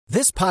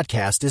This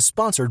podcast is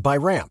sponsored by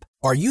Ramp.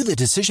 Are you the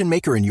decision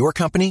maker in your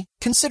company?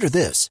 Consider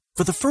this.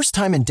 For the first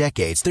time in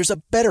decades, there's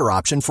a better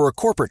option for a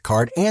corporate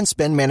card and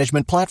spend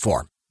management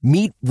platform.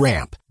 Meet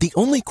Ramp, the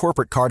only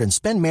corporate card and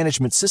spend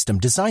management system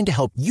designed to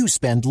help you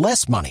spend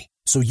less money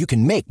so you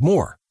can make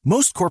more.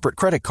 Most corporate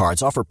credit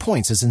cards offer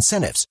points as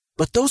incentives,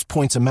 but those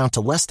points amount to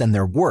less than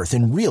their worth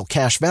in real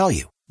cash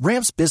value.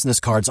 Ramp's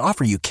business cards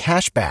offer you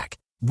cash back,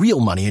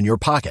 real money in your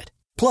pocket.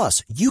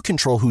 Plus, you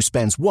control who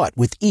spends what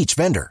with each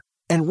vendor.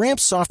 And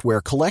Ramp's software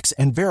collects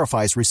and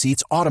verifies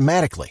receipts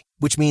automatically,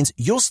 which means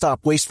you'll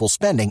stop wasteful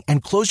spending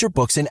and close your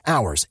books in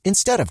hours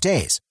instead of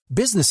days.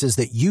 Businesses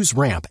that use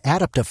Ramp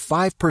add up to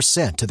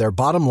 5% to their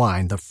bottom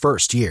line the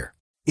first year.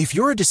 If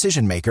you're a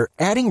decision maker,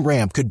 adding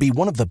Ramp could be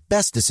one of the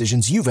best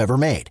decisions you've ever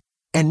made.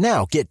 And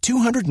now get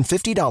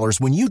 $250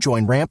 when you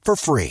join Ramp for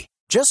free.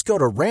 Just go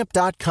to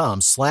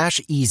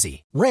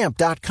ramp.com/easy.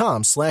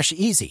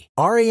 Ramp.com/easy.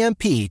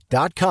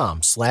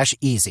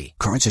 RAMP.com/easy.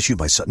 Cards issued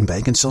by Sutton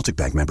Bank and Celtic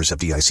Bank, members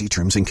FDIC.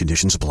 Terms and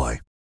conditions apply.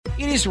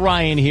 It is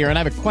Ryan here, and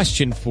I have a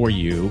question for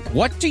you.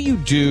 What do you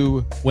do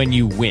when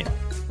you win?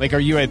 Like, are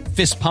you a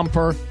fist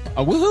pumper,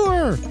 a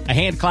woo-hooer, a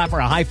hand clapper,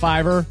 a high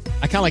fiver?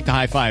 I kind of like the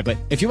high five, but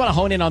if you want to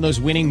hone in on those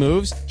winning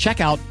moves,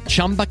 check out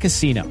Chumba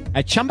Casino.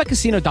 At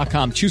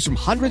ChumbaCasino.com, choose from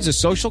hundreds of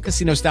social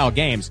casino-style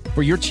games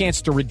for your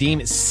chance to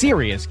redeem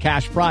serious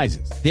cash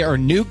prizes. There are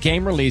new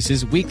game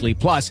releases weekly,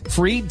 plus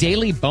free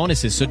daily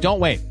bonuses, so don't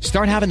wait.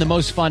 Start having the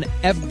most fun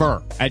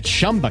ever at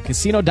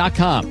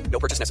ChumbaCasino.com. No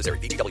purchase necessary.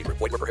 VGW. Void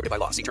where prohibited by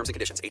law. See terms and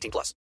conditions.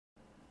 18+.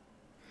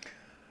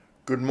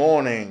 Good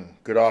morning,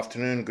 good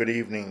afternoon, good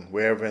evening,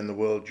 wherever in the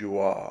world you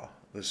are.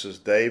 This is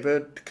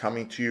David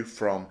coming to you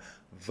from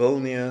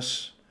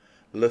Vilnius,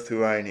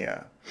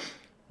 Lithuania,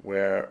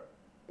 where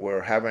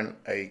we're having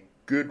a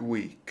good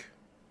week.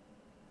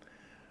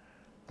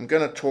 I'm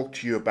going to talk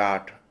to you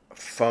about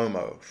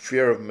FOMO,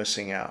 fear of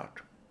missing out,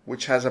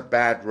 which has a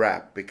bad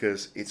rap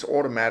because it's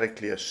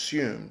automatically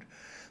assumed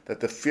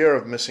that the fear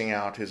of missing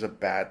out is a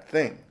bad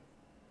thing.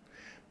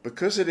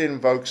 Because it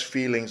invokes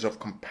feelings of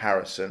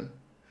comparison,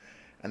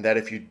 and that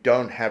if you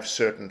don't have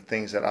certain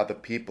things that other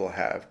people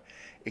have,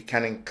 it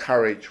can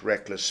encourage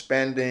reckless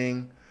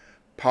spending,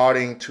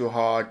 partying too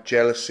hard,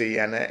 jealousy,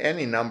 and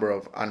any number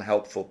of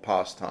unhelpful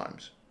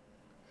pastimes.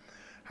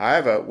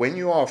 However, when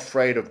you are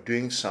afraid of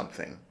doing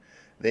something,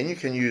 then you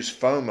can use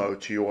FOMO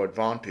to your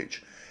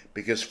advantage,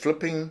 because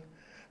flipping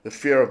the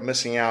fear of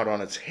missing out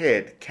on its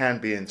head can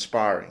be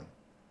inspiring.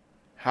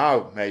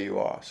 How, may you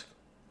ask?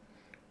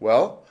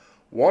 Well,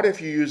 what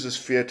if you use this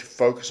fear to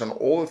focus on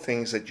all the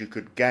things that you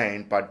could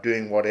gain by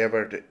doing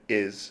whatever it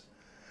is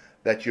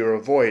that you're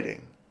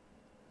avoiding?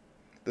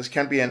 This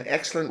can be an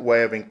excellent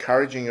way of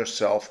encouraging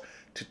yourself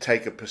to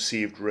take a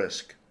perceived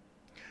risk.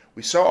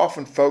 We so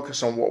often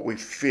focus on what we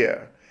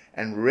fear,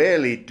 and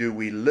rarely do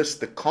we list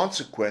the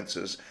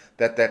consequences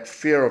that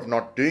fear of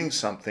not doing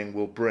something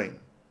will bring.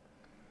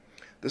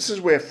 This is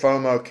where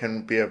FOMO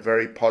can be a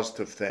very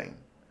positive thing.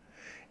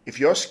 If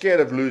you're scared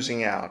of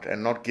losing out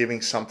and not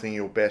giving something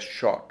your best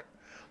shot,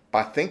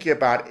 by thinking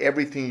about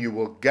everything you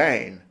will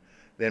gain,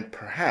 then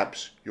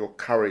perhaps your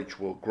courage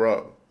will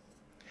grow.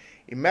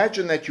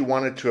 Imagine that you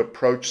wanted to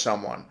approach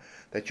someone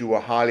that you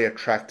were highly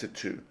attracted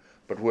to,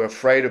 but were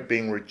afraid of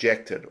being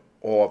rejected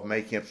or of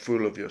making a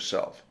fool of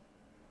yourself.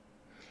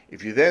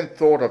 If you then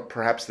thought of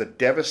perhaps the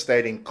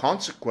devastating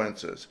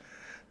consequences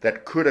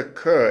that could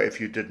occur if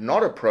you did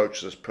not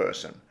approach this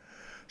person,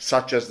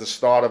 such as the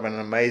start of an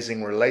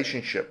amazing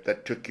relationship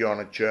that took you on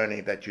a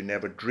journey that you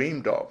never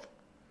dreamed of,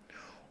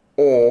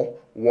 or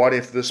what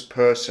if this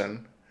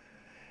person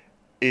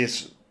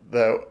is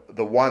the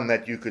one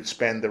that you could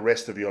spend the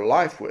rest of your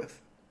life with?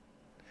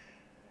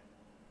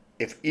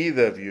 If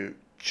either of you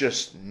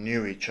just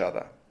knew each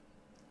other,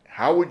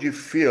 how would you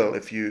feel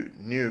if you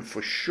knew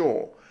for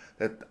sure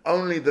that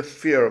only the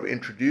fear of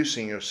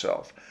introducing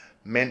yourself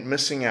meant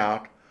missing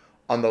out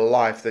on the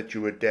life that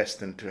you were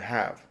destined to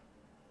have?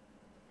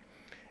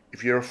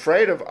 If you're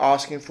afraid of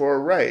asking for a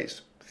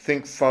raise,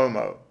 think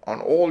FOMO on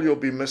all you'll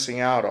be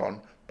missing out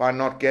on by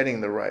not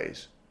getting the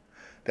raise,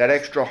 that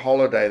extra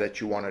holiday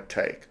that you want to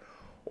take,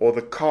 or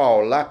the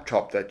car or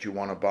laptop that you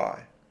want to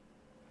buy.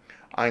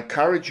 I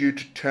encourage you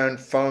to turn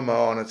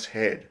FOMO on its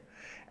head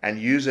and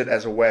use it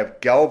as a way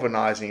of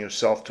galvanizing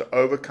yourself to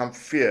overcome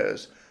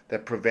fears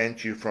that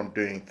prevent you from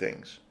doing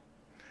things.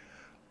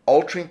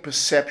 Altering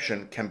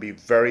perception can be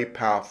very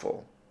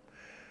powerful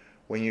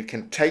when you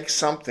can take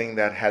something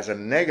that has a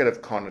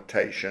negative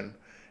connotation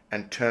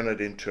and turn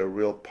it into a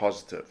real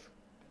positive.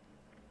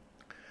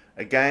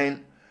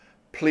 Again,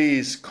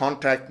 please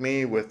contact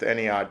me with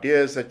any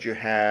ideas that you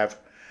have,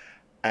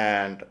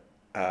 and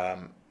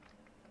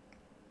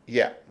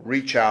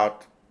reach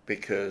out,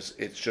 because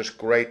it's just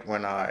great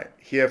when I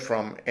hear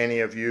from any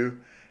of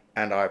you,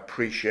 and I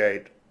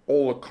appreciate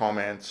all the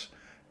comments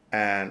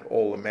and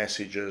all the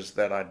messages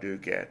that I do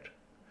get.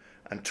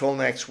 Until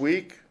next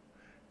week,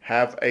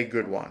 have a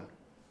good one.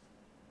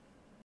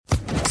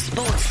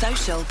 Sports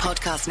Social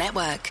Podcast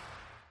Network.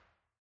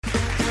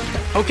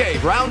 Okay,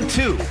 round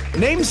two.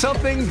 Name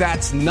something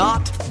that's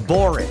not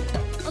boring.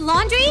 A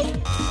laundry?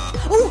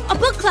 Ooh,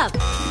 Club.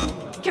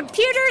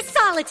 Computer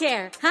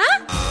solitaire,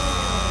 huh?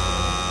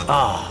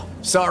 Ah,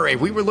 oh, sorry.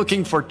 We were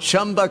looking for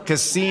Chumba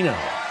Casino.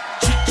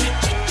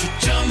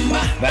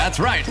 That's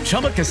right.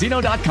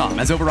 ChumbaCasino.com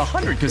has over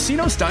 100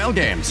 casino-style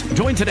games.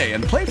 Join today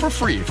and play for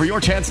free for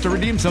your chance to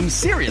redeem some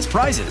serious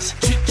prizes.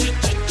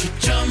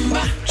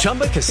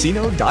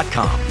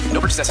 ChumbaCasino.com.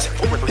 No purchase necessary.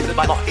 Void where prohibited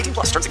by law. 18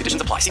 plus terms and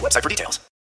conditions apply. See website for details.